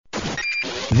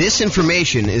This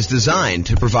information is designed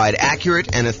to provide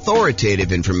accurate and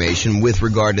authoritative information with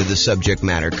regard to the subject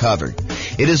matter covered.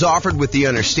 It is offered with the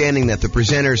understanding that the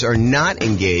presenters are not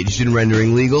engaged in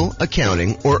rendering legal,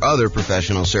 accounting, or other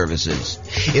professional services.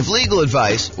 If legal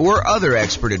advice or other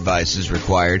expert advice is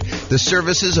required, the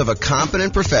services of a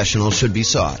competent professional should be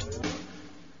sought.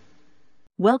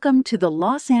 Welcome to the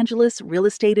Los Angeles Real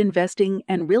Estate Investing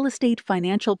and Real Estate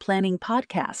Financial Planning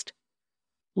Podcast.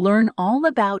 Learn all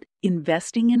about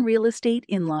investing in real estate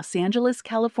in Los Angeles,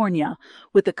 California,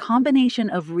 with a combination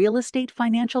of real estate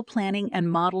financial planning and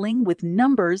modeling with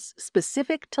numbers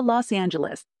specific to Los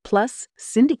Angeles, plus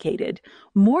syndicated,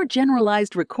 more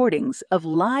generalized recordings of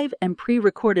live and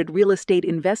pre-recorded real estate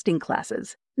investing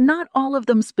classes, not all of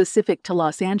them specific to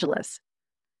Los Angeles.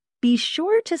 Be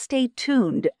sure to stay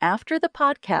tuned after the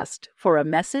podcast for a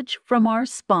message from our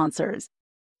sponsors.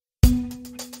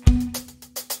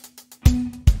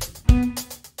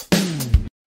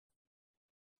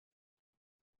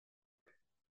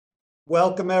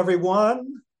 Welcome,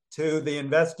 everyone, to the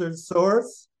Investor's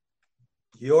Source,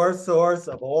 your source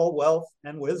of all wealth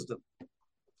and wisdom.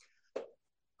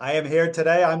 I am here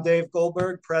today. I'm Dave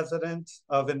Goldberg, president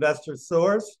of Investor's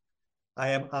Source. I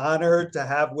am honored to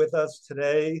have with us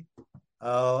today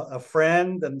a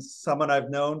friend and someone I've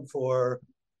known for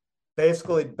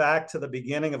basically back to the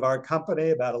beginning of our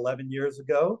company about 11 years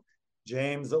ago,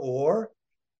 James Orr.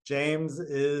 James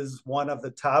is one of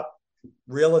the top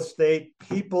real estate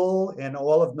people in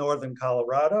all of Northern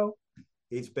Colorado.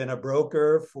 He's been a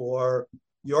broker for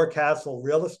Your Castle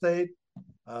Real Estate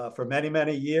for many,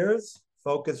 many years,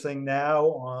 focusing now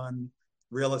on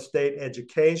real estate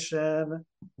education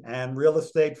and real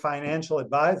estate financial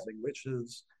advising, which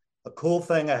is a cool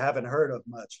thing I haven't heard of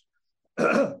much.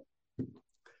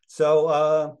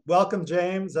 So welcome,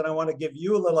 James, and I want to give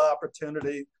you a little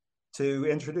opportunity to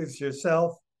introduce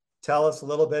yourself. Tell us a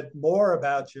little bit more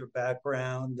about your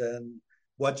background and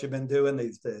what you've been doing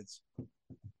these days.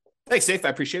 Thanks, Dave. I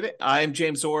appreciate it. I'm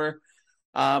James Orr.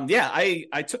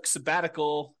 I took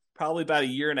sabbatical probably about a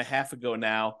year and a half ago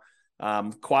now.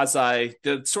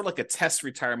 Did sort of like a test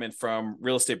retirement from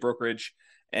real estate brokerage,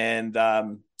 and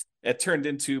it turned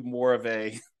into more of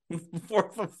a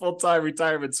full-time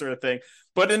retirement sort of thing.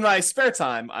 But in my spare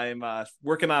time, I'm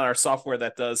working on our software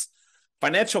that does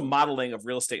financial modeling of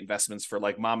real estate investments for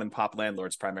like mom and pop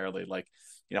landlords, primarily. Like,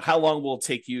 how long will it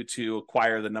take you to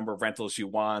acquire the number of rentals you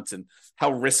want, and how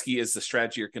risky is the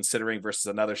strategy you're considering versus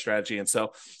another strategy? And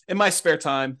so in my spare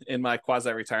time, in my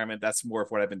quasi-retirement, that's more of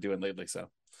what I've been doing lately. So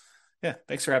yeah,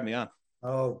 thanks for having me on.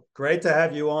 Oh, great to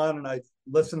have you on. And I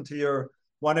listened to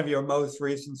one of your most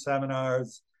recent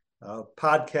seminars,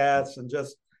 podcasts, and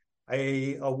just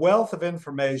a wealth of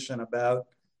information about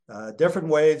different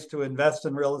ways to invest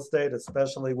in real estate,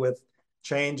 especially with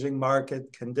changing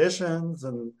market conditions.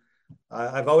 And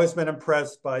I've always been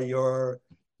impressed by your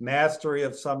mastery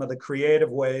of some of the creative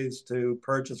ways to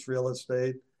purchase real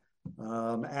estate,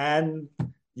 and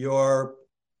your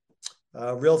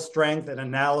real strength and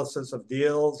analysis of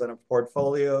deals and of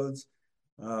portfolios.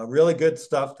 Really good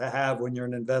stuff to have when you're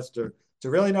an investor, to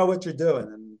really know what you're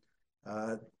doing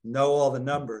and know all the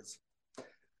numbers.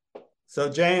 So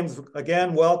James,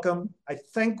 again, welcome. I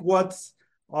think what's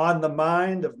on the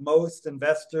mind of most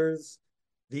investors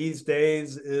these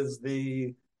days is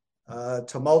the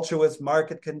tumultuous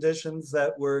market conditions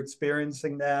that we're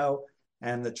experiencing now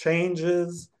and the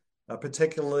changes,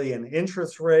 particularly in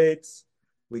interest rates.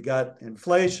 We got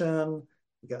inflation,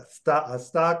 we got a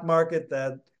stock market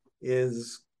that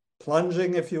is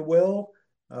plunging, if you will,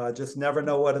 just never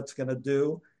know what it's going to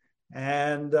do.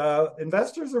 And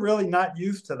investors are really not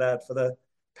used to that for the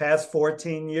past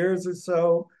 14 years or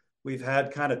so. We've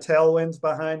had kind of tailwinds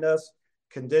behind us.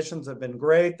 Conditions have been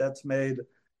great. That's made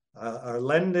our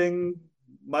lending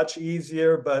much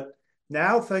easier, but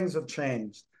now things have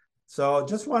changed. So I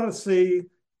just want to see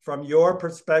from your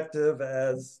perspective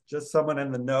as just someone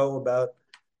in the know about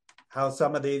how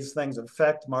some of these things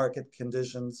affect market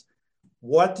conditions,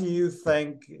 what do you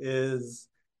think is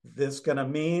this going to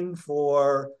mean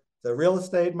for the real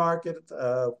estate market?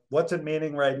 What's it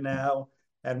meaning right now?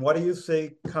 And what do you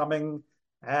see coming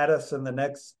at us in the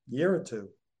next year or two?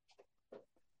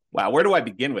 Wow, where do I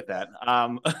begin with that?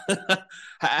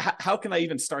 How can I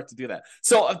even start to do that?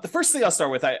 So the first thing I'll start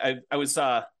with, I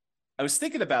was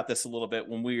thinking about this a little bit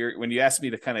when you asked me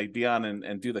to kind of be on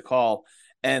and do the call.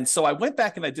 And so I went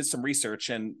back and I did some research,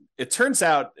 and it turns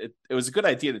out it was a good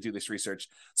idea to do this research.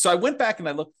 So I went back and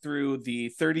I looked through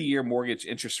the 30-year mortgage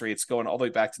interest rates going all the way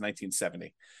back to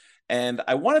 1970. And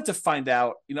I wanted to find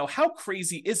out, how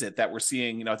crazy is it that we're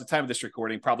seeing, at the time of this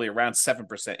recording, probably around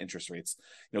 7% interest rates,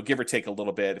 give or take a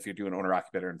little bit if you're doing owner,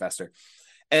 occupier, investor.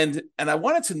 And I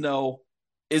wanted to know,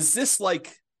 is this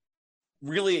like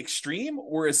really extreme,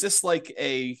 or is this like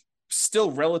a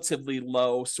still relatively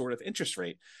low sort of interest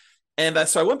rate? And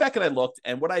so I went back and I looked,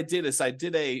 and what I did is I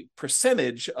did a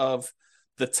percentage of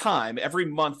the time every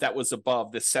month that was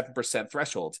above this 7%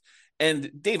 threshold.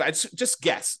 And Dave, I just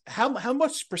guess how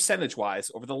much percentage wise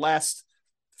over the last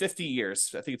 50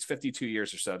 years, I think it's 52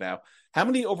 years or so now, how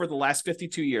many over the last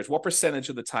 52 years, what percentage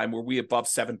of the time were we above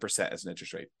 7% as an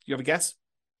interest rate? You have a guess?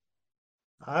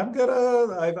 I've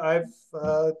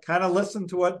kind of listened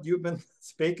to what you've been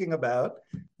speaking about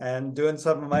and doing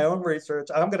some of my own research.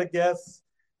 I'm gonna guess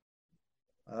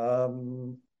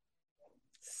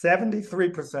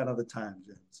 73% of the time,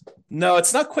 James. No,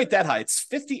 it's not quite that high. It's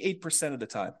 58% of the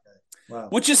time. Wow.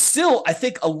 Which is still, I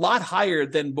think, a lot higher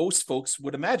than most folks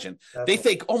would imagine. They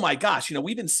think, oh my gosh,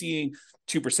 we've been seeing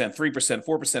 2%, 3%,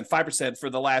 4%, 5% for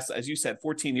the last, as you said,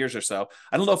 14 years or so.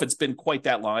 I don't know if it's been quite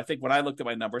that long. I think when I looked at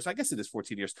my numbers, I guess it is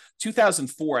 14 years.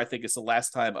 2004, I think, is the last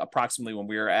time approximately when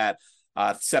we were at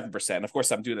 7%. Of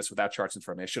course, I'm doing this without charts in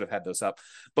front of me. I should have had those up.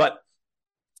 But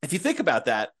if you think about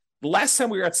that, the last time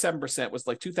we were at 7% was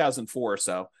like 2004 or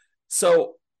so.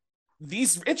 So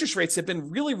these interest rates have been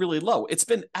really, really low. It's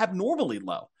been abnormally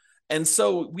low. And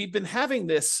so we've been having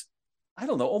this, I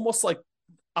don't know, almost like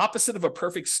opposite of a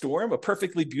perfect storm, a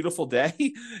perfectly beautiful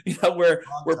day, where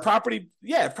property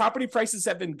prices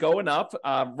have been going up,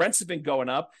 rents have been going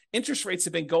up, interest rates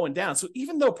have been going down. So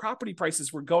even though property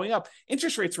prices were going up,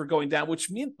 interest rates were going down,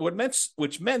 which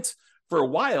meant for a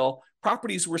while,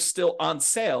 properties were still on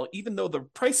sale, even though the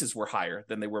prices were higher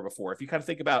than they were before. If you kind of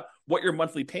think about what your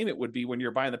monthly payment would be when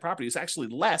you're buying the property, it's actually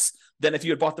less than if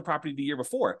you had bought the property the year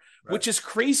before, right, which is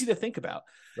crazy to think about.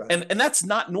 Right. And that's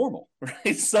not normal,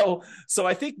 right? So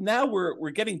I think now we're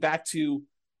getting back to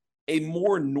a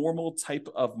more normal type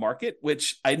of market,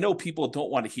 which I know people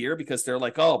don't want to hear because they're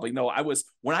like, oh, but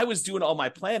when I was doing all my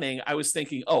planning, I was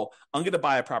thinking, oh, I'm going to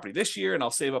buy a property this year and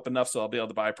I'll save up enough so I'll be able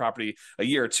to buy a property a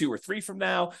year or 2 or 3 from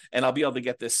now, and I'll be able to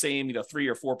get this same 3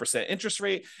 or 4% interest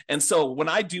rate. And so when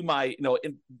I do my out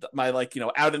in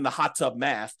the hot tub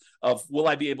math of will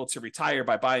I be able to retire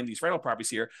by buying these rental properties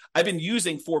here, I've been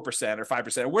using 4% or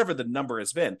 5% or wherever the number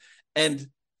has been, and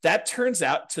that turns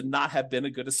out to not have been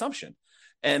a good assumption.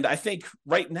 And I think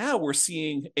right now we're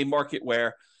seeing a market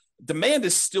where demand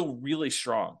is still really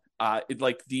strong.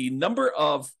 The number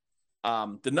of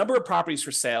properties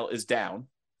for sale is down,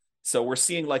 so we're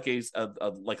seeing like a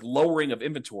lowering of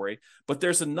inventory. But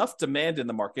there's enough demand in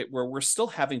the market where we're still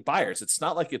having buyers. It's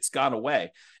not like it's gone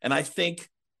away. And I think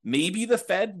maybe the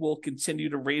Fed will continue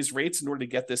to raise rates in order to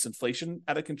get this inflation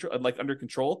out of control, under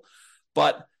control,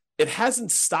 but it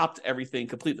hasn't stopped everything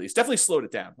completely. It's definitely slowed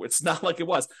it down. It's not like it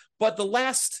was. But the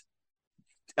last,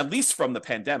 at least from the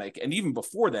pandemic, and even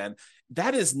before then,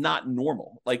 that is not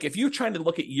normal. Like if you're trying to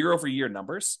look at year-over-year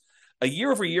numbers, a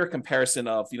year-over-year comparison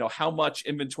of, how much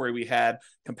inventory we had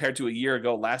compared to a year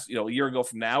ago, a year ago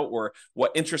from now, or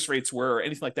what interest rates were or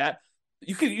anything like that,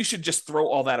 you should just throw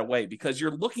all that away, because you're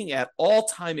looking at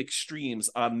all-time extremes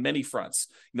on many fronts.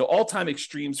 All-time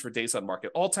extremes for days on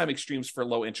market, all-time extremes for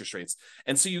low interest rates.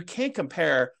 And so you can't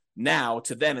compare now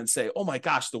to then and say, oh my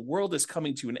gosh, the world is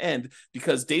coming to an end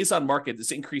because days on market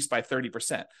is increased by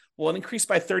 30%. Well, it increased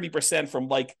by 30% from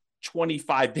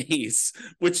 25 days,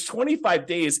 which 25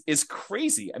 days is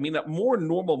crazy. I mean, a more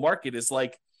normal market is 3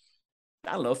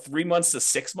 months to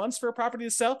 6 months for a property to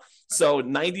sell. So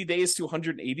 90 days to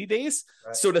 180 days.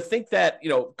 Right. So to think that,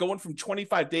 going from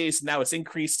 25 days, now it's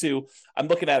increased to, I'm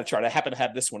looking at a chart. I happen to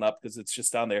have this one up because it's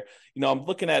just down there. I'm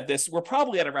looking at this. We're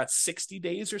probably at around 60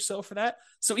 days or so for that.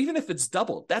 So even if it's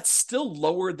doubled, that's still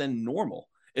lower than normal.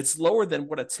 It's lower than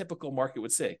what a typical market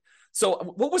would say.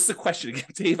 So what was the question again,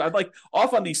 Dave? I'm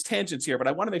off on these tangents here, but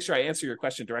I want to make sure I answer your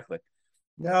question directly.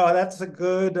 No, that's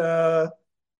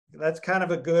kind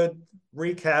of a good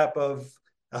recap of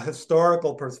a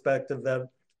historical perspective that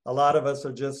a lot of us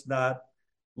are just not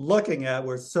looking at.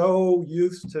 We're so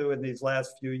used to, in these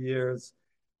last few years,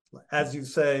 as you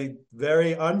say,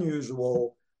 very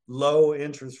unusual low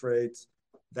interest rates,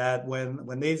 that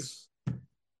when these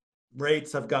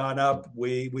rates have gone up,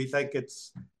 we think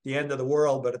it's the end of the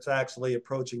world, but it's actually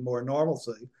approaching more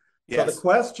normalcy. Yes. So the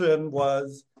question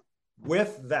was,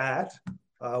 with that,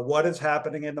 what is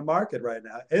happening in the market right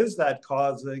now? Is that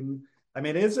causing,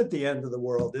 is it the end of the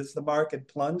world? Is the market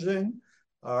plunging?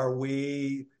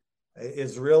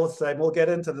 Is real estate, we'll get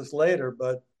into this later,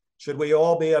 but should we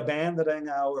all be abandoning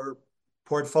our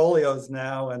portfolios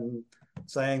now and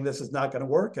saying this is not going to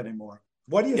work anymore?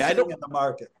 What are you seeing in the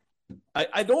market?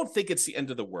 I don't think it's the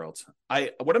end of the world.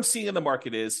 What I'm seeing in the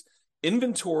market is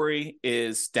inventory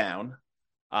is down.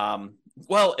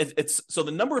 Well, it's so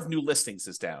the number of new listings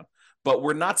is down, but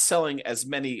we're not selling as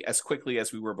many as quickly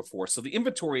as we were before. So the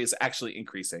inventory is actually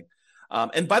increasing.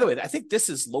 And by the way, I think this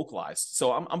is localized.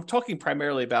 So I'm talking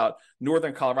primarily about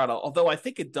Northern Colorado, although I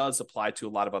think it does apply to a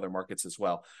lot of other markets as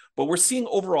well. But we're seeing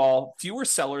overall fewer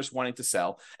sellers wanting to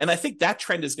sell. And I think that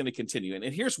trend is going to continue. And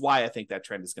here's why I think that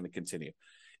trend is going to continue.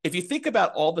 If you think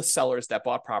about all the sellers that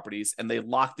bought properties and they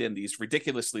locked in these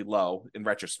ridiculously low, in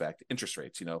retrospect, interest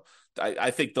rates,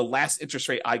 I think the last interest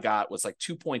rate I got was like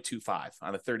 2.25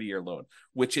 on a 30-year loan,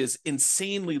 which is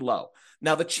insanely low.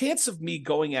 Now, the chance of me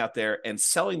going out there and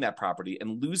selling that property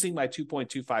and losing my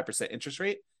 2.25% interest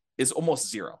rate is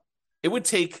almost zero. It would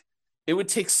take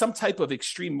some type of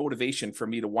extreme motivation for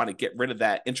me to want to get rid of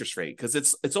that interest rate, because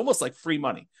it's almost like free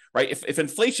money, right? If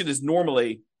inflation is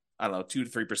normally, I don't know, 2 to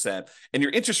 3%, and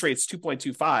your interest rate is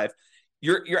 2.25,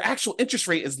 your actual interest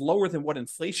rate is lower than what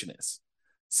inflation is.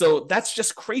 So that's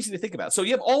just crazy to think about. So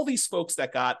you have all these folks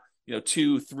that got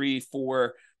 2, 3,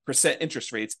 4%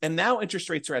 interest rates, and now interest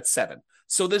rates are at 7.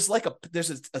 So there's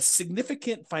a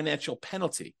significant financial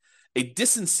penalty, a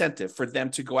disincentive for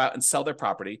them to go out and sell their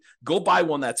property, go buy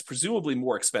one that's presumably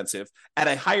more expensive at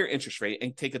a higher interest rate,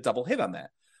 and take a double hit on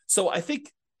that. So I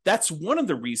think that's one of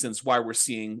the reasons why we're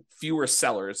seeing fewer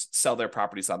sellers sell their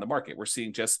properties on the market. We're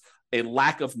seeing just a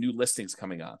lack of new listings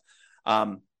coming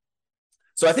on.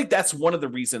 So I think that's one of the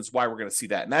reasons why we're going to see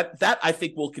that. And that I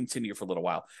think will continue for a little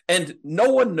while. And no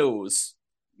one knows.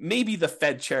 Maybe the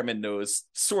Fed chairman knows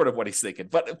sort of what he's thinking,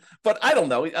 but I don't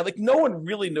know. Like, no one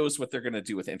really knows what they're going to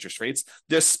do with interest rates.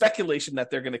 There's speculation that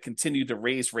they're going to continue to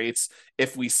raise rates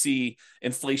if we see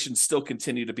inflation still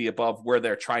continue to be above where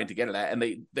they're trying to get it at.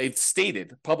 And they've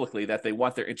stated publicly that they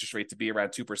want their interest rate to be around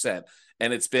 2%,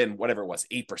 and it's been whatever it was,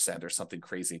 8% or something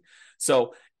crazy.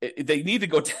 So they need to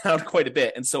go down quite a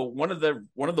bit. And so one of the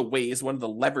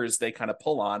levers they kind of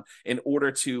pull on in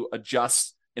order to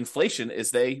adjust inflation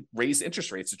is they raise interest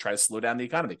rates to try to slow down the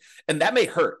economy. And that may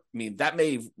hurt. I mean, that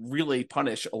may really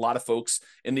punish a lot of folks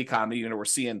in the economy. We're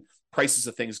seeing prices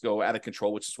of things go out of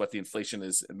control, which is what the inflation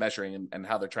is measuring and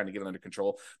how they're trying to get it under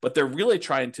control. But they're really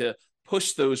trying to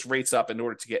push those rates up in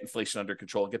order to get inflation under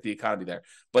control and get the economy there.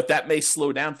 But that may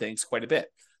slow down things quite a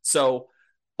bit. So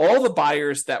all the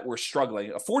buyers that were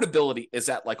struggling, affordability is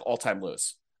at like all-time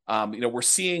lows. We're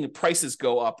seeing prices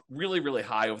go up really, really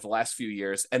high over the last few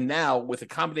years. And now with a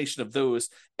combination of those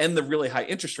and the really high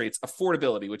interest rates,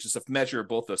 affordability, which is a measure of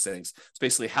both those things, it's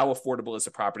basically how affordable is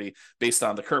a property based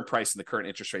on the current price and the current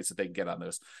interest rates that they can get on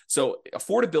those. So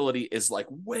affordability is like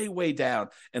way, way down.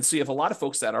 And so you have a lot of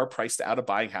folks that are priced out of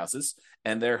buying houses,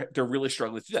 and they're really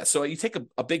struggling to do that. So you take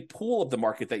a big pool of the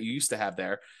market that you used to have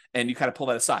there, and you kind of pull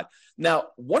that aside. Now,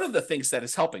 one of the things that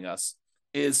is helping us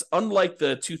is, unlike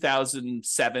the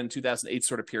 2007, 2008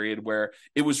 sort of period where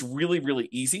it was really, really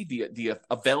easy, the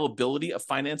availability of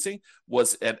financing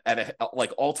was at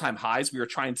like all-time highs. We were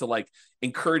trying to like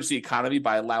encourage the economy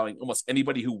by allowing almost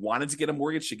anybody who wanted to get a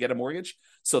mortgage to get a mortgage.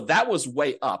 So that was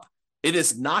way up. It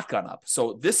has not gone up.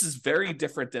 So this is very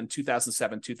different than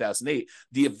 2007, 2008.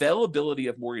 The availability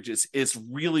of mortgages is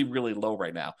really, really low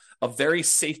right now, a very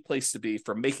safe place to be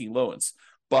for making loans.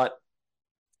 But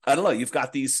I don't know, you've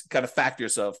got these kind of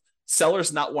factors of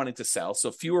sellers not wanting to sell, so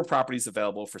fewer properties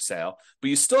available for sale, but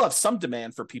you still have some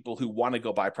demand for people who want to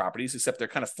go buy properties, except they're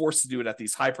kind of forced to do it at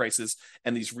these high prices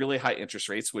and these really high interest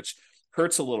rates, which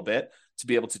hurts a little bit to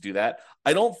be able to do that.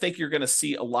 I don't think you're going to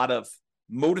see a lot of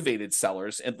motivated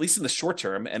sellers, at least in the short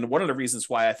term. And one of the reasons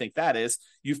why I think that is,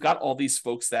 you've got all these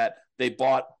folks that they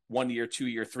bought 1 year, 2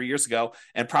 year, 3 years ago,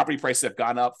 and property prices have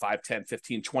gone up 5, 10,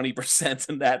 15, 20%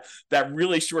 in that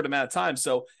really short amount of time.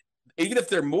 So even if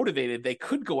they're motivated, they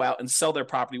could go out and sell their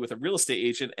property with a real estate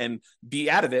agent and be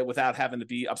out of it without having to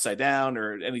be upside down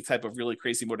or any type of really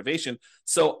crazy motivation.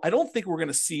 So I don't think we're going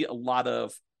to see a lot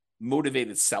of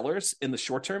motivated sellers in the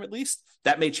short term, at least.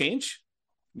 That may change.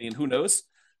 I mean, who knows?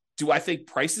 Do I think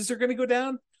prices are going to go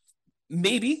down?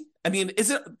 Maybe. I mean,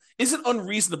 is it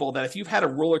unreasonable that if you've had a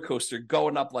roller coaster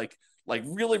going up like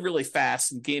really, really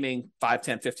fast and gaining 5,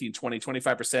 10, 15, 20,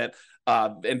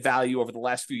 25% in value over the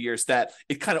last few years, that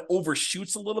it kind of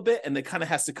overshoots a little bit and it kind of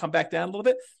has to come back down a little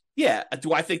bit? Yeah.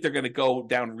 Do I think they're going to go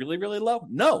down really, really low?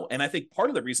 No. And I think part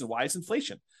of the reason why is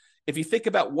inflation. If you think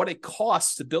about what it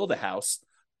costs to build a house,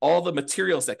 all the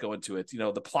materials that go into it,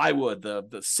 the plywood,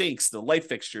 the sinks, the light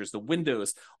fixtures, the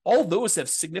windows, all those have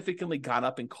significantly gone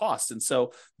up in cost. And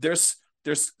so there's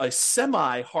a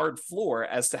semi-hard floor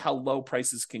as to how low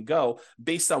prices can go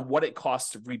based on what it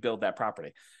costs to rebuild that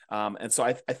property. And so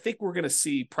I think we're going to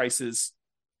see prices.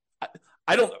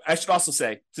 I should also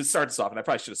say, to start this off, and I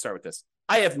probably should have started with this,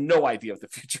 I have no idea what the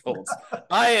future holds.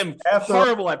 I am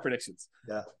horrible at predictions.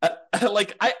 Yeah.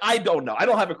 I don't know. I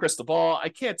don't have a crystal ball. I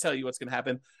can't tell you what's going to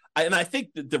happen. And I think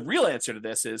the real answer to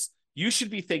this is you should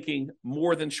be thinking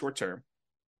more than short term.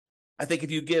 I think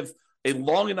if you give a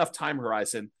long enough time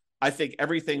horizon, I think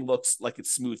everything looks like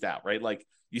it's smoothed out, right? Like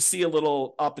you see a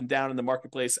little up and down in the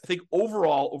marketplace. I think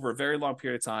overall, over a very long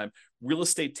period of time, real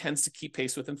estate tends to keep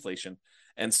pace with inflation.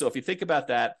 And so if you think about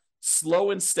that,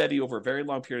 slow and steady over a very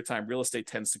long period of time, real estate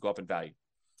tends to go up in value.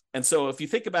 And so if you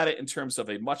think about it in terms of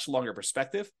a much longer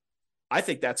perspective, I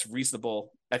think that's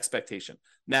reasonable expectation.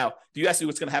 Now, do you ask me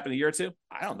what's going to happen in a year or two?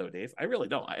 I don't know, Dave. I really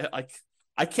don't.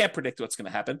 I can't predict what's going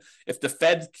to happen. If the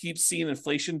Fed keeps seeing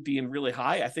inflation being really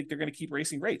high, I think they're going to keep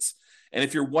raising rates. And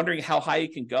if you're wondering how high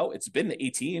it can go, it's been to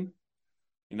 18.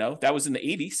 That was in the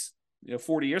 80s,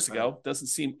 40 years ago. Doesn't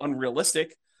seem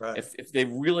unrealistic. Right. If they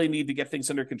really need to get things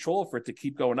under control for it to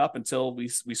keep going up until we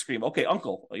scream, okay,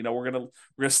 uncle, we're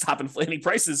gonna stop inflating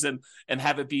prices and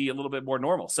have it be a little bit more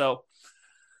normal. So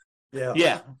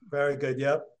yeah, very good.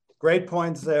 Yep, great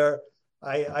points there.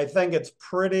 I think it's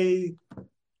pretty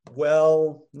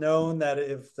well known that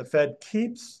if the Fed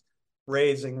keeps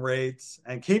raising rates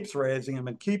and keeps raising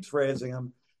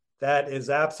them, that is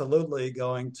absolutely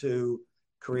going to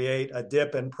create a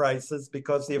dip in prices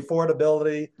because the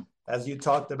affordability, as you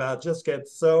talked about, just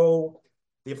gets the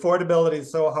affordability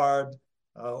is so hard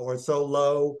or so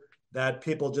low that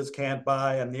people just can't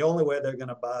buy. And the only way they're going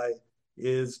to buy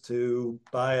is to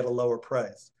buy at a lower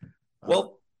price.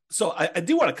 Well, so I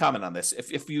do want to comment on this.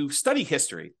 If you study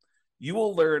history, you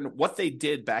will learn what they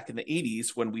did back in the 80s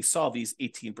when we saw these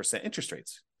 18% interest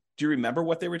rates. Do you remember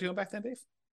what they were doing back then, Dave?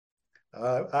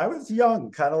 I was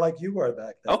young, kind of like you were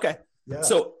back then. Okay. Yeah.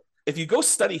 So if you go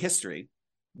study history,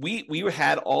 we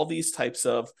had all these types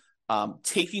of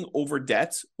taking over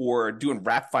debt or doing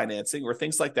wrap financing or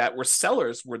things like that, where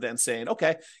sellers were then saying,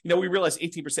 okay, we realize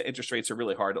 18% interest rates are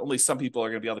really hard. Only some people are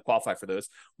going to be able to qualify for those.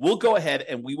 We'll go ahead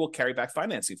and we will carry back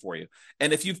financing for you.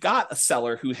 And if you've got a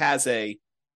seller who has a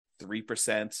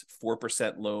 3%,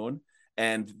 4% loan,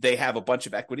 and they have a bunch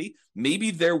of equity, maybe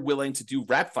they're willing to do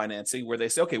wrap financing where they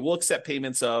say, okay, we'll accept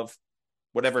payments of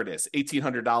whatever it is,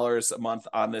 $1,800 a month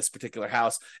on this particular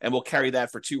house, and we'll carry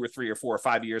that for 2 or 3 or 4 or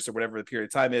 5 years or whatever the period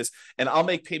of time is. And I'll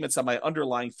make payments on my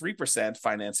underlying 3%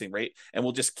 financing rate, and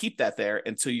we'll just keep that there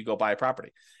until you go buy a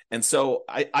property. And so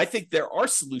I think there are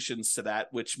solutions to that,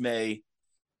 which may,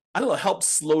 help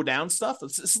slow down stuff.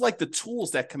 This is like the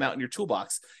tools that come out in your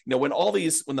toolbox. When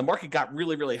the market got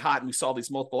really, really hot and we saw these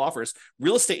multiple offers,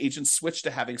 real estate agents switched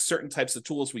to having certain types of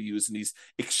tools we use in these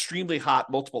extremely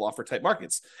hot multiple offer type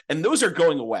markets. And those are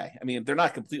going away. They're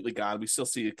not completely gone. We still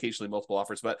see occasionally multiple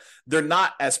offers, but they're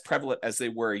not as prevalent as they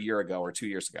were a year ago or 2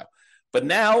 years ago. But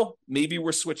now maybe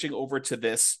we're switching over to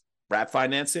this wrap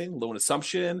financing, loan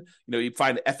assumption. You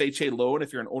find an FHA loan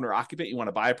if you're an owner occupant, you want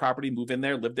to buy a property, move in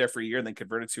there, live there for a year, and then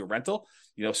convert it to a rental.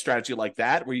 Strategy like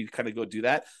that where you kind of go do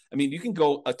that. You can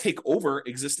go take over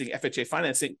existing FHA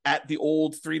financing at the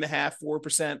old 3.5%,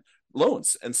 4%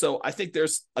 loans. And so I think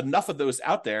there's enough of those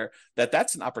out there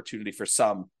that's an opportunity for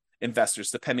some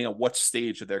investors, depending on what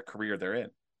stage of their career they're in.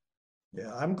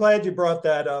 Yeah, I'm glad you brought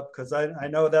that up because I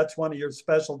know that's one of your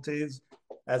specialties.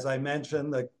 As I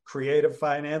mentioned, the creative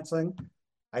financing.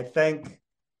 I think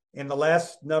in the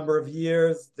last number of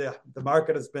years, the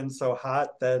market has been so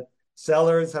hot that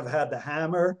sellers have had the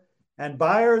hammer, and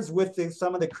buyers with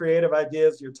some of the creative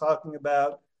ideas you're talking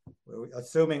about,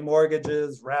 assuming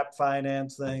mortgages, wrap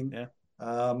financing,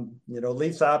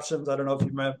 lease options. I don't know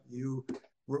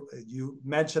if you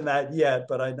mentioned that yet,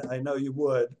 but I know you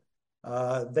would.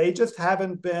 They just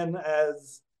haven't been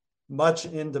as much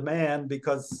in demand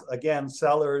because, again,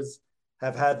 sellers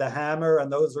have had the hammer,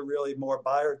 and those are really more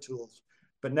buyer tools.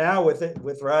 But now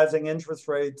with rising interest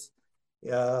rates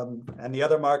and the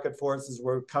other market forces,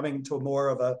 we're coming to more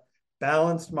of a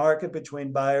balanced market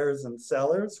between buyers and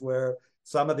sellers, where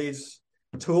some of these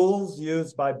tools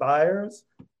used by buyers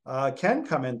can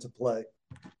come into play.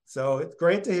 So it's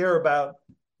great to hear about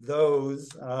those.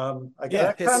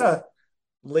 That kind of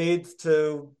leads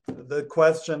to the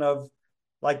question of,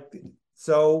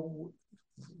 so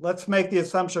let's make the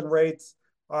assumption rates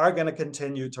are going to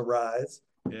continue to rise.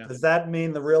 Yeah. Does that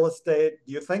mean do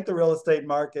you think the real estate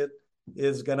market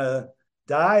is going to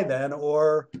die then,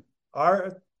 or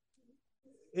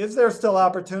is there still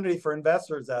opportunity for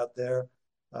investors out there,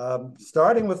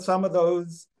 starting with some of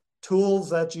those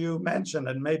tools that you mentioned,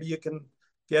 and maybe you can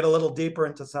get a little deeper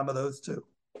into some of those too?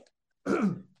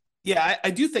 Yeah,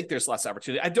 I do think there's less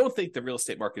opportunity. I don't think the real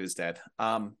estate market is dead.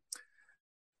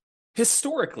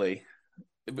 Historically,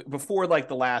 before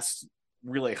the last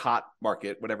really hot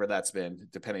market, whatever that's been,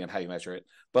 depending on how you measure it.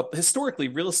 But historically,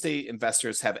 real estate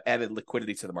investors have added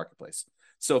liquidity to the marketplace.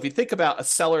 So if you think about a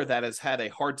seller that has had a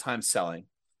hard time selling,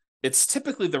 it's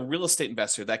typically the real estate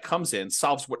investor that comes in,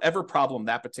 solves whatever problem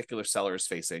that particular seller is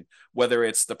facing, whether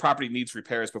it's the property needs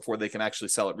repairs before they can actually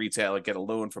sell it retail and get a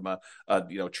loan from a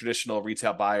traditional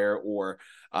retail buyer, or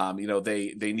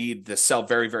they need to sell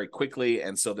very, very quickly,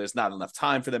 and so there's not enough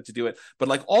time for them to do it. But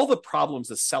like all the problems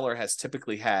the seller has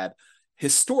typically had,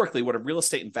 historically, what a real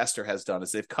estate investor has done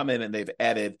is they've come in and they've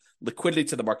added liquidity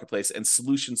to the marketplace and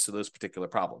solutions to those particular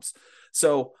problems.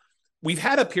 So we've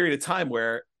had a period of time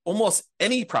where almost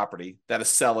any property that a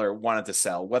seller wanted to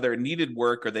sell, whether it needed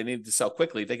work or they needed to sell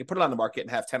quickly, they could put it on the market and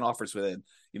have 10 offers within,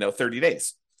 30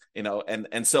 days,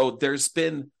 and so there's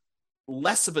been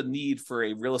less of a need for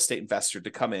a real estate investor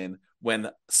to come in when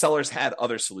sellers had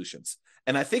other solutions.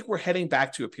 And I think we're heading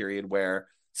back to a period where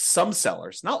some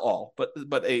sellers, not all,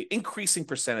 but a increasing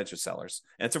percentage of sellers,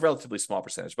 and it's a relatively small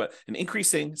percentage, but an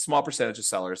increasing small percentage of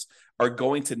sellers are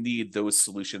going to need those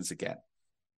solutions again.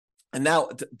 And now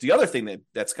the other thing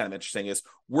that's kind of interesting is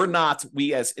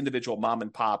we as individual mom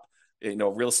and pop,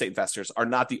 real estate investors are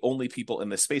not the only people in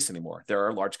this space anymore. There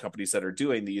are large companies that are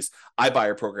doing these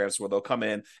iBuyer programs where they'll come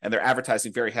in and they're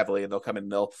advertising very heavily, and they'll come in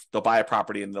and they'll buy a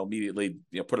property and they'll immediately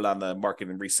put it on the market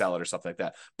and resell it or something like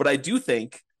that. But I do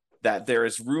think that there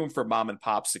is room for mom and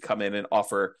pops to come in and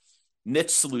offer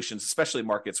niche solutions, especially in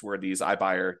markets where these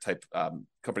iBuyer type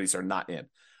companies are not in.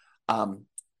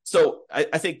 So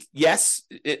I think, yes,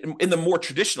 in the more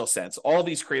traditional sense, all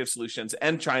these creative solutions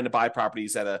and trying to buy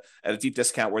properties at a deep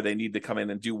discount where they need to come in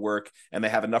and do work and they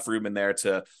have enough room in there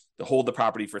to hold the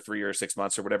property for 3 or 6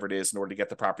 months or whatever it is in order to get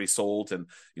the property sold, and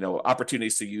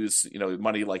opportunities to use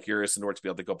money like yours in order to be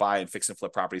able to go buy and fix and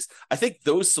flip properties. I think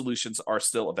those solutions are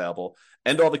still available,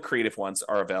 and all the creative ones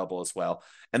are available as well.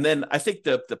 And then I think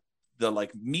the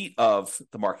like meat of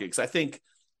the market, because I think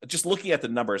just looking at the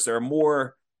numbers, there are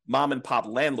more mom and pop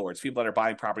landlords, people that are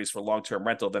buying properties for long-term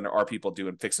rental, than there are people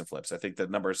doing fix and flips. I think the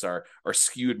numbers are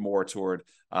skewed more toward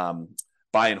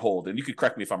buy and hold. And you could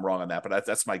correct me if I'm wrong on that, but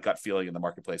that's my gut feeling in the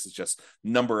marketplace. It's just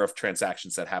number of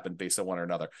transactions that happen based on one or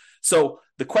another. So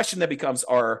the question that becomes,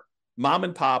 are mom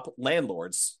and pop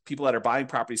landlords, people that are buying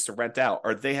properties to rent out,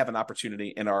 are they have an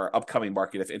opportunity in our upcoming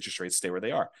market if interest rates stay where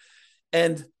they are?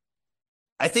 And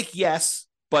I think yes,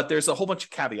 but there's a whole bunch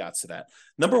of caveats to that.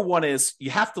 Number one is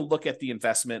you have to look at the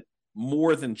investment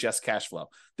more than just cash flow.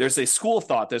 There's a school of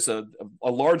thought. There's a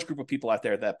large group of people out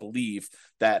there that believe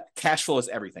that cash flow is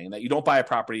everything, and that you don't buy a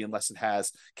property unless it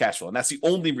has cash flow. And that's the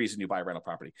only reason you buy a rental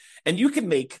property. And you can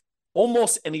make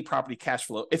almost any property cash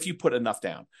flow if you put enough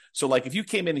down. So like if you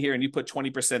came in here and you put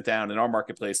 20% down in our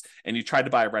marketplace and you tried to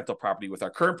buy a rental property with our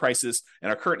current prices and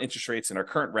our current interest rates and our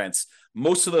current rents,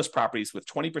 most of those properties with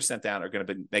 20% down are going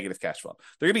to be negative cash flow.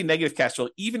 They're going to be negative cash flow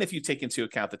even if you take into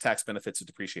account the tax benefits of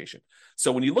depreciation.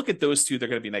 So when you look at those two, they're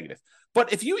going to be negative.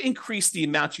 But if you increase the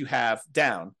amount you have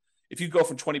down, if you go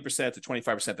from 20% to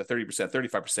 25% to 30%,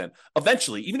 35%,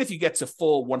 eventually, even if you get to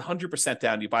full 100%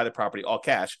 down, you buy the property all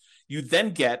cash, you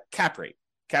then get cap rate.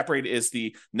 Cap rate is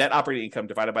the net operating income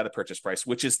divided by the purchase price,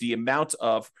 which is the amount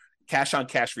of cash on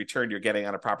cash return you're getting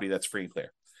on a property that's free and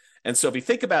clear. And so if you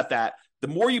think about that, the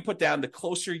more you put down, the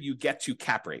closer you get to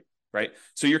cap rate. Right.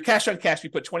 So your cash on cash, you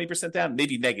put 20% down,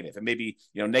 maybe negative, and maybe,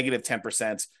 negative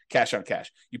 10% cash on cash.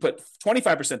 You put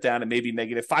 25% down and maybe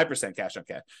negative 5% cash on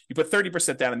cash. You put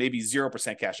 30% down and maybe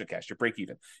 0% cash on cash. You're break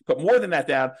even. Put more than that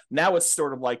down. Now it's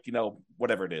sort of like,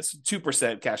 whatever it is,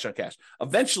 2% cash on cash.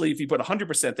 Eventually, if you put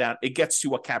 100% down, it gets to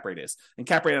what cap rate is. And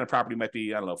cap rate on a property might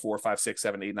be, 4, 5, 6,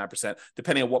 7, 8, 9%,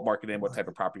 depending on what market and what type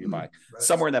of property you're buying,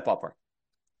 somewhere in that ballpark.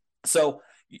 So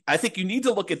I think you need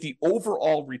to look at the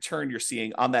overall return you're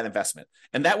seeing on that investment.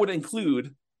 And that would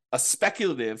include a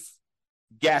speculative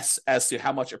guess as to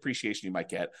how much appreciation you might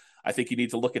get. I think you need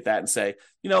to look at that and say,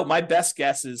 my best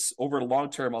guess is over the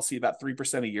long term, I'll see about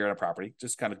 3% a year on a property,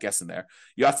 just kind of guessing there.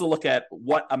 You have to look at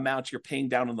what amount you're paying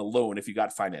down on the loan if you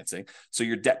got financing. So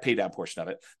your debt pay down portion of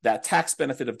it, that tax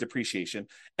benefit of depreciation,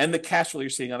 and the cash flow you're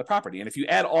seeing on the property. And if you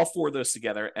add all four of those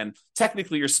together, and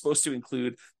technically you're supposed to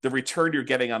include the return you're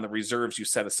getting on the reserves you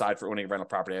set aside for owning a rental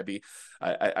property,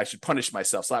 I should punish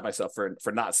myself, slap myself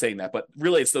for not saying that. But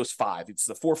really it's those five. It's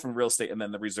the four from real estate and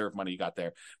then the reserve money you got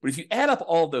there. But if you add up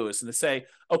all those and to say,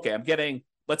 okay, I'm getting,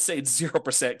 let's say it's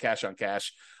 0% cash on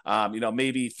cash,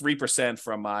 maybe 3%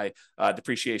 from my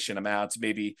depreciation amount,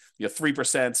 maybe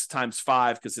 3% times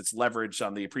 5 because it's leverage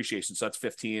on the appreciation, so that's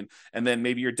 15, and then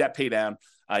maybe your debt pay down.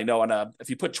 I know if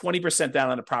you put 20% down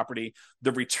on a property,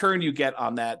 the return you get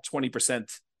on that 20%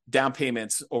 down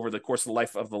payments over the course of the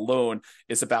life of the loan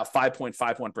is about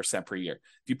 5.51% per year.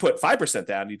 If you put 5%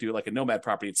 down, you do like a Nomad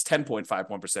property, it's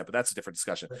 10.51%, but that's a different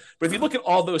discussion. But if you look at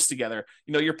all those together,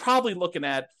 you're probably looking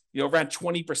at, around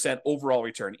 20% overall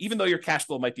return, even though your cash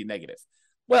flow might be negative.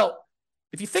 Well,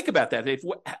 if you think about that, Dave,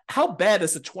 how bad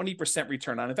is a 20%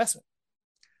 return on investment?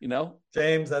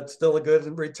 James, that's still a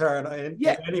good return in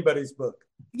anybody's book.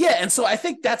 Yeah. And so I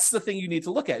think that's the thing you need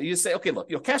to look at. You say, okay, look,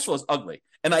 cash flow is ugly.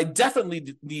 And I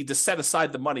definitely need to set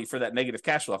aside the money for that negative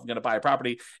cash flow. If I'm going to buy a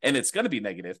property and it's going to be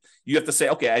negative, you have to say,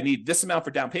 okay, I need this amount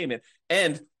for down payment.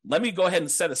 And let me go ahead and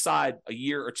set aside a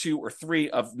year or 2 or 3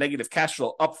 of negative cash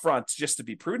flow up front just to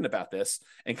be prudent about this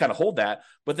and kind of hold that.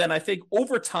 But then I think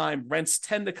over time, rents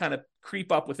tend to kind of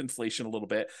creep up with inflation a little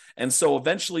bit. And so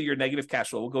eventually your negative cash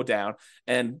flow will go down.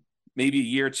 And maybe a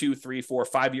year, 2, 3, 4,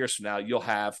 5 years from now, you'll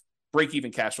have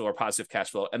break-even cash flow or positive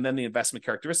cash flow, and then the investment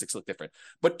characteristics look different.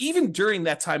 But even during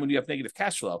that time when you have negative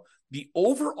cash flow, the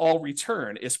overall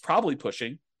return is probably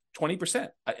pushing 20%.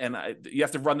 And you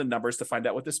have to run the numbers to find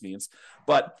out what this means.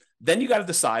 But then you got to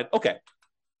decide, okay,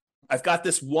 I've got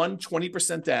this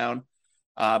 20% down,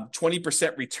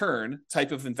 20% return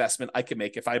type of investment I can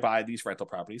make if I buy these rental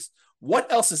properties.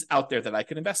 What else is out there that I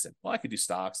can invest in? Well, I could do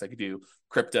stocks, I could do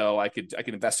crypto, I could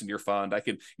invest in your fund, I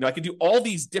could do all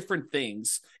these different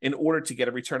things in order to get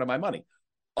a return on my money.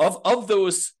 Of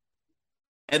those,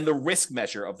 and the risk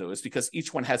measure of those, because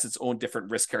each one has its own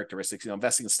different risk characteristics.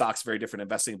 Investing in stocks is very different,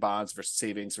 investing in bonds versus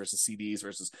savings versus CDs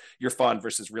versus your fund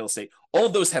versus real estate. All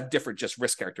of those have different just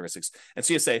risk characteristics. And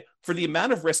so you say, for the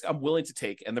amount of risk I'm willing to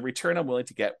take and the return I'm willing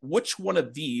to get, which one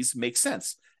of these makes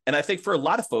sense? And I think for a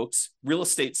lot of folks, real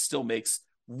estate still makes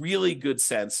really good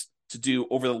sense to do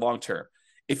over the long term.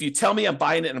 If you tell me I'm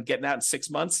buying it and I'm getting out in 6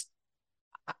 months,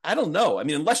 I don't know. I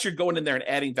mean, unless you're going in there and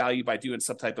adding value by doing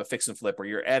some type of fix and flip, or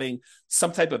you're adding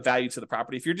some type of value to the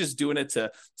property. If you're just doing it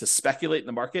to speculate in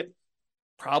the market,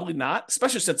 probably not,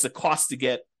 especially since the cost to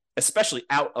get, especially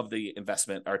out of the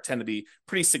investment, tend to be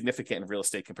pretty significant in real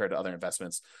estate compared to other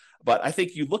investments. But I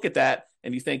think you look at that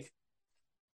and you think,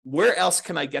 where else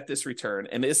can I get this return?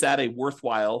 And is that a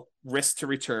worthwhile risk to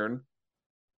return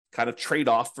kind of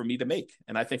trade-off for me to make?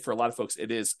 And I think for a lot of folks,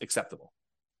 it is acceptable.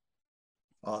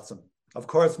 Awesome. Of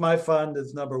course, my fund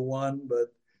is number 1,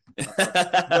 but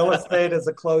real estate is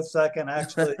a close second.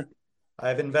 Actually,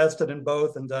 I've invested in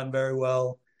both and done very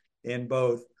well in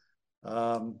both.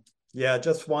 I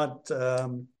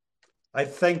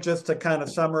think just to kind of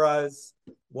summarize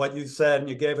what you said, and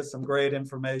you gave us some great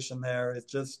information there, it's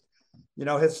just,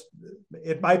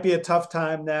 it might be a tough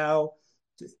time now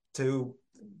to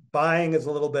buying is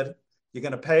a little bit, you're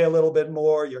going to pay a little bit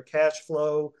more, your cash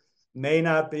flow may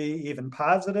not be even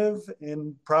positive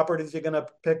in properties you're going to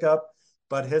pick up.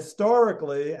 But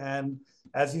historically, and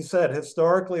as you said,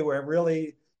 historically, we're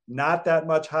really not that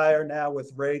much higher now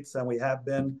with rates than we have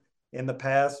been in the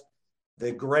past.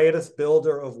 The greatest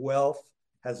builder of wealth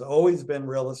has always been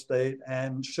real estate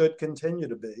and should continue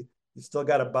to be. You still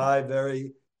got to buy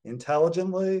very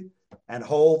intelligently and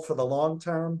hold for the long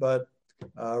term, but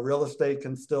real estate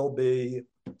can still be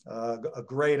a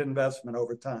great investment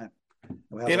over time.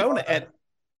 Dave, I want to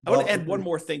add one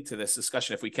more thing to this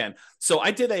discussion if we can. So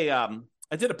I did a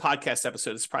podcast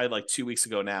episode. It's probably like 2 weeks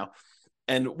ago now.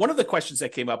 And one of the questions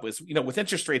that came up was, with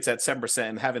interest rates at 7%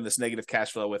 and having this negative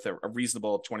cash flow with a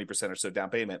reasonable 20% or so down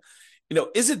payment,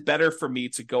 is it better for me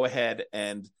to go ahead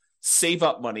and save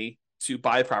up money to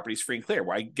buy properties free and clear,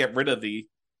 where I get rid of the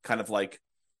kind of like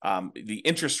the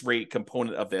interest rate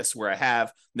component of this, where I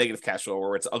have negative cash flow,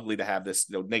 or it's ugly to have this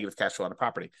negative cash flow on a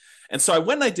property. And so I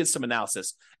went and I did some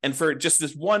analysis, and for just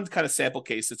this one kind of sample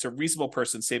case, it's a reasonable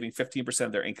person saving 15%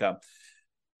 of their income.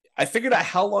 I figured out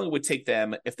how long it would take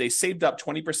them if they saved up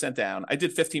 20% down. I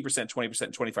did 15%, 20%,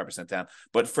 and 25% down.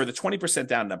 But for the 20%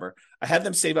 down number, I had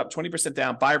them save up 20%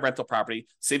 down, buy a rental property,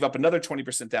 save up another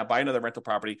 20% down, buy another rental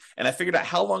property. And I figured out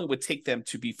how long it would take them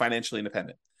to be financially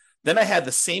independent. Then I had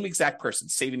the same exact person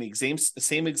saving the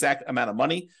same exact amount of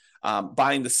money,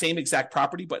 buying the same exact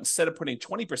property, but instead of putting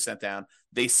 20% down,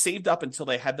 they saved up until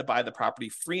they had to buy the property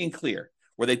free and clear,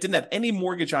 where they didn't have any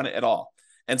mortgage on it at all.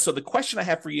 And so the question I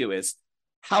have for you is,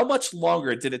 how much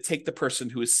longer did it take the person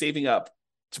who is saving up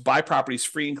to buy properties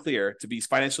free and clear to be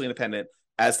financially independent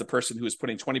as the person who is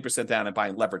putting 20% down and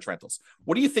buying leverage rentals?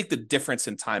 What do you think the difference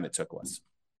in time it took was?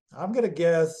 I'm going to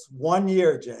guess 1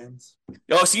 year, James.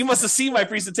 Oh, so you must have seen my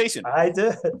presentation. I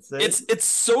did. See? It's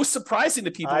so surprising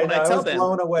to people when I tell them. I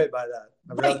was blown away by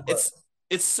that. Right.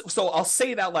 It's so I'll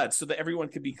say it out loud so that everyone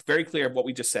can be very clear of what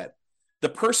we just said. The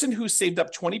person who saved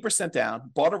up 20% down,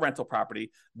 bought a rental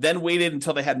property, then waited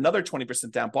until they had another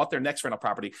 20% down, bought their next rental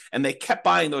property, and they kept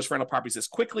buying those rental properties as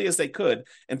quickly as they could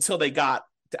until they got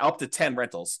up to 10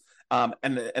 rentals. And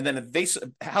then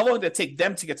how long did it take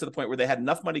them to get to the point where they had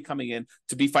enough money coming in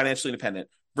to be financially independent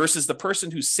versus the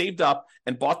person who saved up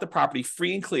and bought the property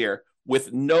free and clear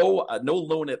with no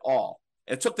loan at all.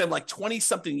 And it took them like 20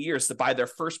 something years to buy their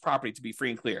first property to be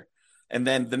free and clear. And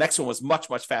then the next one was much,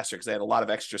 much faster because they had a lot of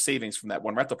extra savings from that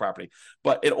one rental property.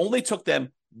 But it only took them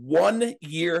 1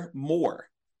 year more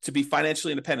to be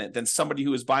financially independent than somebody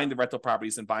who is buying the rental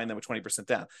properties and buying them with 20%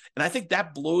 down. And I think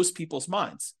that blows people's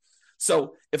minds.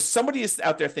 So if somebody is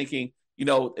out there thinking,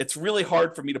 it's really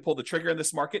hard for me to pull the trigger in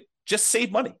this market, just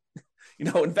save money.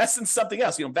 Invest in something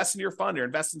else, invest in your fund or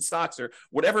invest in stocks or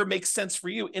whatever makes sense for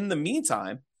you in the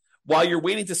meantime, while you're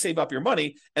waiting to save up your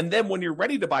money. And then when you're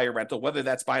ready to buy a rental, whether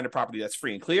that's buying a property that's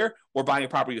free and clear or buying a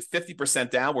property with 50%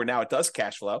 down where now it does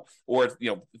cash flow, or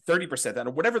 30% down,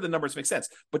 or whatever the numbers make sense.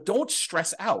 But don't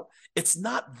stress out. It's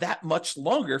not that much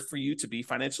longer for you to be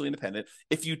financially independent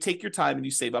if you take your time and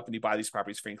you save up and you buy these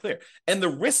properties free and clear. And the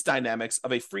risk dynamics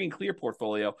of a free and clear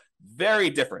portfolio,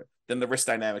 very different than the risk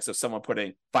dynamics of someone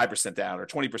putting 5% down or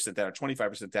 20% down or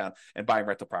 25% down and buying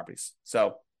rental properties.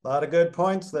 So a lot of good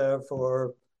points there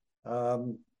for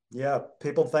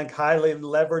people think highly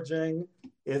leveraging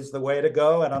is the way to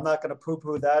go. And I'm not going to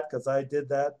poo-poo that because I did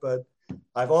that. But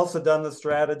I've also done the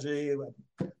strategy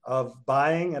of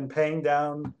buying and paying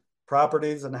down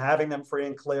properties and having them free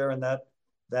and clear. And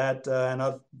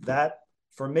that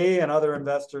for me and other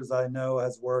investors I know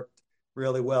has worked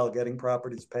really well, getting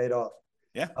properties paid off.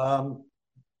 Yeah.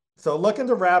 So looking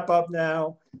to wrap up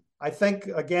now, I think,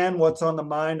 again, what's on the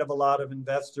mind of a lot of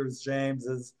investors, James,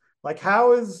 is like,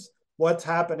 how is what's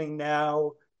happening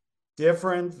now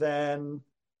different than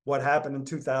what happened in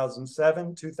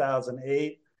 2007,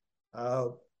 2008?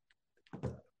 How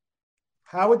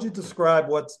would you describe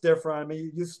what's different? I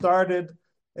mean, you started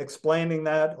explaining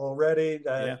that already,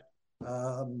 that,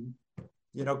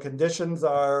 conditions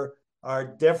are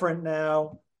different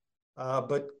now,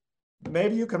 but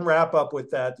maybe you can wrap up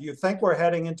with that. Do you think we're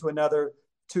heading into another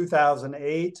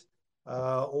 2008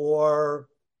 or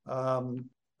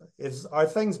are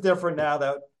things different now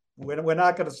that we're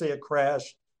not going to see a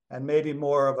crash and maybe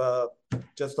more of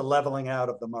just a leveling out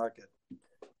of the market?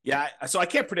 Yeah, so I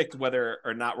can't predict whether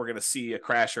or not we're going to see a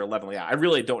crash or a leveling out. I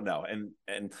really don't know.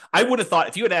 And I would have thought,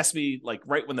 if you had asked me, like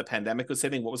right when the pandemic was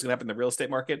hitting, what was going to happen in the real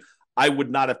estate market, I would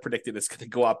not have predicted it's going to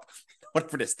go up,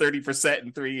 whatever it is, 30%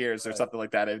 in 3 years or something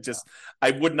like that.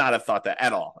 I would not have thought that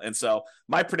at all. And so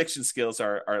my prediction skills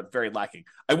are very lacking.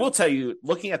 I will tell you,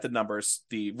 looking at the numbers,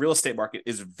 the real estate market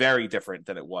is very different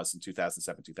than it was in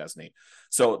 2007, 2008.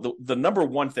 So the number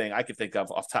one thing I can think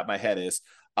of off the top of my head is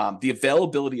the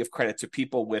availability of credit to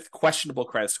people with questionable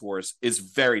credit scores is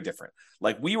very different.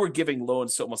 Like, we were giving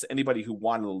loans to almost anybody who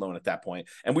wanted a loan at that point.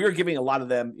 And we were giving a lot of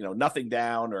them, nothing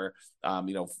down or,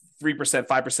 3%,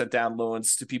 5% down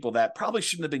loans to people that probably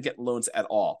shouldn't have been getting loans at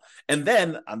all. And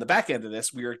then on the back end of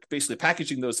this, we were basically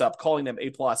packaging those up, calling them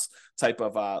A+ type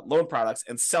of loan products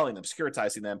and selling them,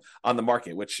 securitizing them on the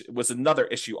market, which was another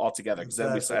issue altogether, because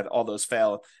then we had all those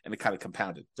fail and it kind of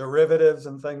compounded. Derivatives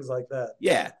and things like that.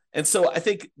 Yeah. And so I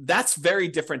think that's very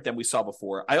different than we saw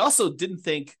before. I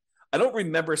don't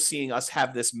remember seeing us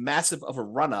have this massive of a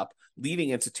run up leading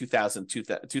into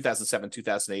 2007,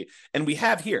 2008. And we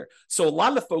have here. So a lot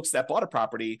of the folks that bought a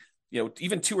property,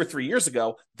 even 2 or 3 years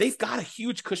ago, they've got a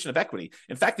huge cushion of equity.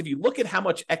 In fact, if you look at how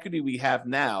much equity we have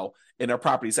now in our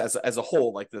properties as a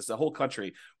whole, like this, the whole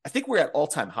country, I think we're at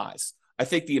all-time highs. I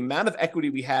think the amount of equity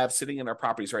we have sitting in our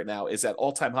properties right now is at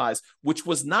all-time highs, which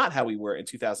was not how we were in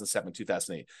 2007,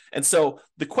 2008. And so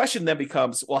the question then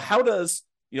becomes, well, how does,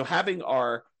 having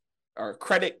our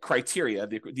credit criteria,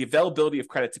 the availability of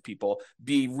credit to people,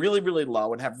 be really, really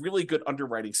low and have really good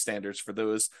underwriting standards for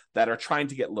those that are trying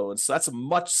to get loans? So that's a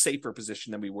much safer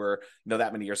position than we were,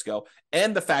 that many years ago.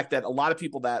 And the fact that a lot of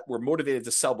people that were motivated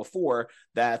to sell before,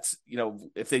 that,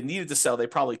 if they needed to sell, they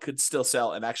probably could still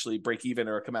sell and actually break even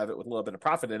or come out of it with a little bit of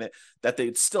profit in it, that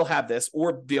they'd still have this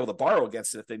or be able to borrow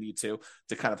against it if they need to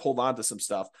kind of hold on to some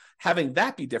stuff. Having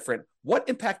that be different, what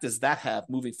impact does that have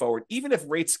moving forward, even if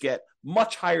rates get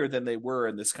much higher than they were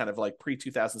in this kind of like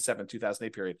pre-2007,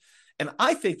 2008 period? And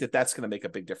I think that that's going to make a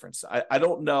big difference. I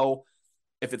don't know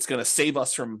if it's going to save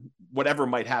us from whatever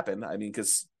might happen. I mean,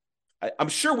 because I'm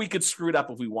sure we could screw it up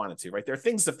if we wanted to, right? There are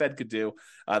things the Fed could do.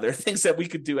 There are things that we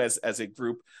could do as a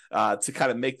group to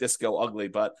kind of make this go ugly.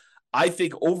 But I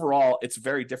think overall, it's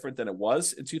very different than it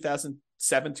was in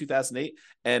 2007, 2008.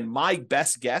 And my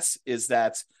best guess is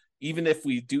that even if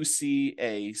we do see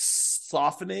a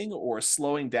softening or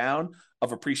slowing down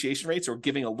of appreciation rates or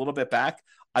giving a little bit back,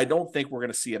 I don't think we're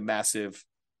going to see a massive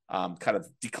kind of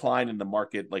decline in the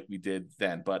market like we did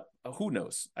then. But who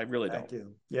knows? I really don't. Thank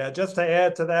you. Yeah, just to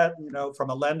add to that, from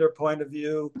a lender point of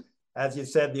view, as you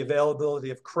said, the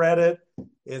availability of credit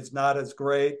is not as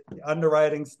great. The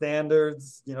underwriting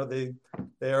standards,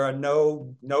 there are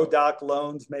no doc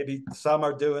loans. Maybe some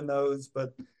are doing those,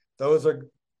 but those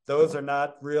are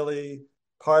not really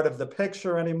part of the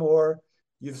picture anymore.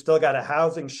 You've still got a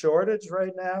housing shortage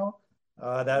right now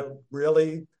that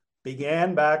really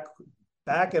began back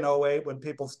in 08 when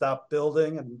people stopped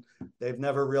building, and they've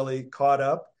never really caught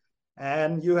up.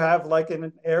 And you have, like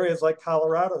in areas like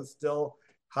Colorado, still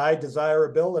high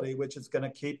desirability, which is going to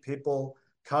keep people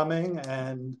coming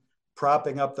and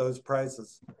propping up those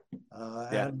prices.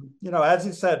 And, as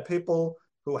you said, people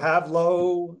who have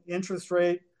low interest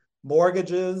rate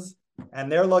mortgages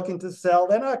and they're looking to sell,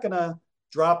 they're not going to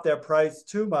drop their price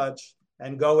too much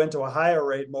and go into a higher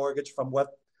rate mortgage for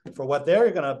what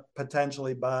they're going to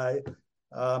potentially buy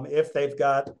if they've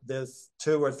got this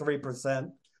 2 or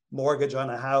 3% mortgage on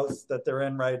a house that they're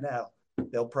in right now.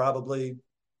 They'll probably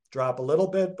drop a little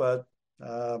bit, but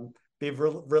be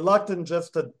reluctant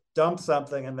just to dump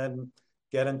something and then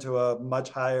get into a much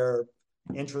higher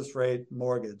interest rate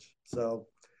mortgage. So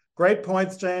great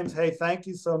points, James. Hey, thank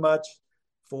you so much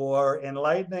for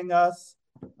enlightening us.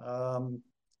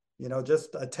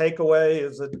 Just a takeaway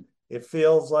is that it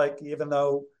feels like even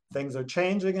though things are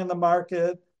changing in the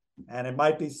market and it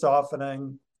might be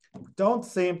softening, don't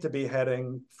seem to be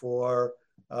heading for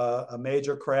a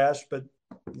major crash, but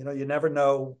you never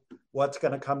know what's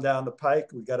going to come down the pike.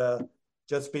 We got to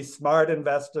just be smart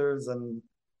investors and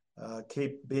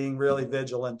keep being really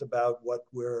vigilant about what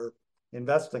we're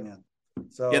investing in.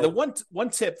 So the one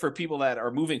tip for people that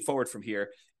are moving forward from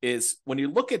here is when you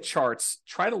look at charts,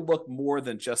 try to look more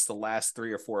than just the last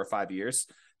 3 or 4 or 5 years.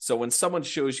 So when someone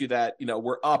shows you that,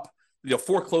 we're up,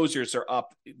 foreclosures are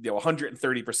up,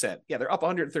 130%. Yeah, they're up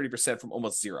 130% from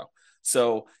almost zero.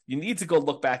 So you need to go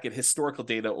look back at historical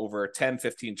data over 10,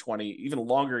 15, 20, even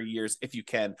longer years if you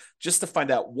can, just to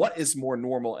find out what is more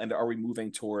normal and are we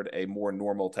moving toward a more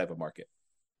normal type of market.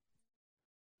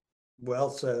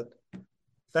 Well said.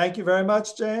 Thank you very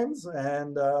much, James.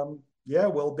 And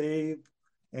we'll be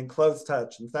in close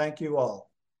touch. And thank you all.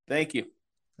 Thank you.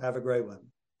 Have a great one.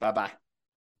 Bye-bye.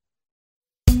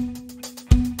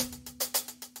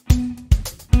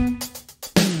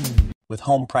 With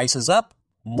home prices up,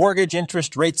 mortgage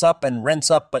interest rates up, and rents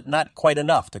up, but not quite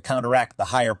enough to counteract the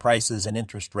higher prices and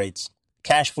interest rates,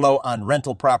 cash flow on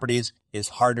rental properties is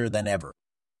harder than ever.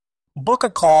 Book a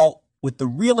call with the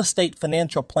Real Estate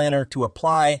Financial Planner to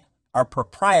apply our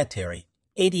proprietary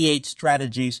 88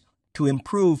 strategies to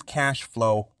improve cash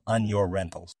flow on your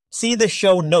rentals. See the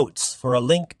show notes for a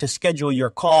link to schedule your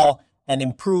call and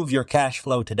improve your cash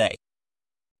flow today.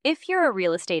 If you're a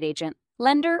real estate agent,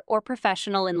 lender, or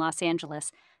professional in Los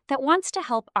Angeles that wants to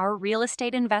help our real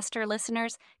estate investor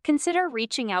listeners, consider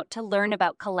reaching out to learn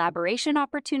about collaboration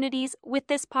opportunities with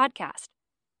this podcast.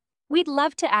 We'd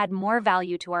love to add more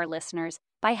value to our listeners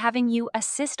by having you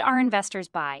assist our investors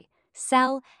buy,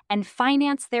 sell, and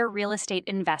finance their real estate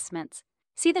investments.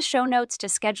 See the show notes to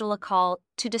schedule a call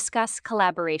to discuss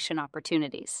collaboration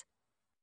opportunities.